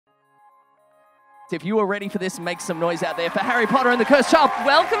If you are ready for this, make some noise out there for Harry Potter and the Cursed Child.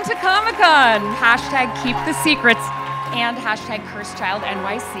 Welcome to Comic-Con. Hashtag keep the secrets and hashtag Cursed Child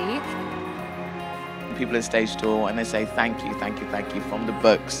NYC. People at stage door and they say thank you, thank you, thank you from the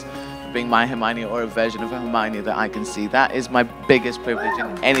books for being my Hermione or a version of Hermione that I can see. That is my biggest privilege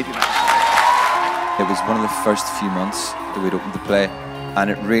in anything else. It was one of the first few months that we'd opened the play, and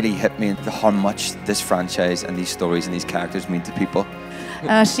it really hit me how much this franchise and these stories and these characters mean to people.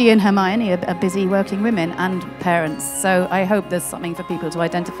 She and Hermione are busy working women and parents, so I hope there's something for people to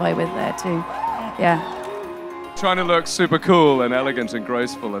identify with there too. Yeah. Trying to look super cool and elegant and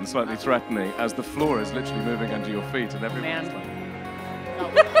graceful and slightly threatening as the floor is literally moving under your feet and everyone's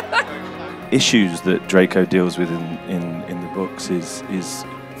like... Issues that Draco deals with in the books is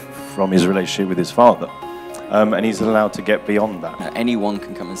from his relationship with his father. And he's allowed to get beyond that. Anyone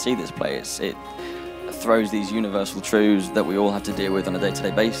can come and see this play. It throws these universal truths that we all have to deal with on a day-to-day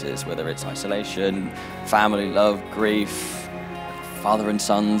basis, whether it's isolation, family, love, grief, father and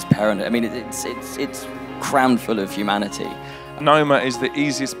sons, parent. I mean, it's crammed full of humanity. Noma is the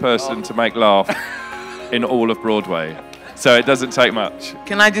easiest person to make laugh in all of Broadway, so it doesn't take much.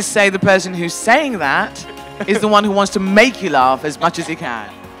 Can I just say the person who's saying that is the one who wants to make you laugh as much as he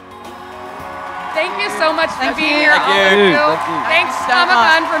can. Thank you so much for being here, Thank all you. of you. Thanks,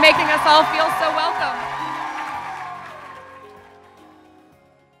 Comic-Con, for making us all feel so welcome.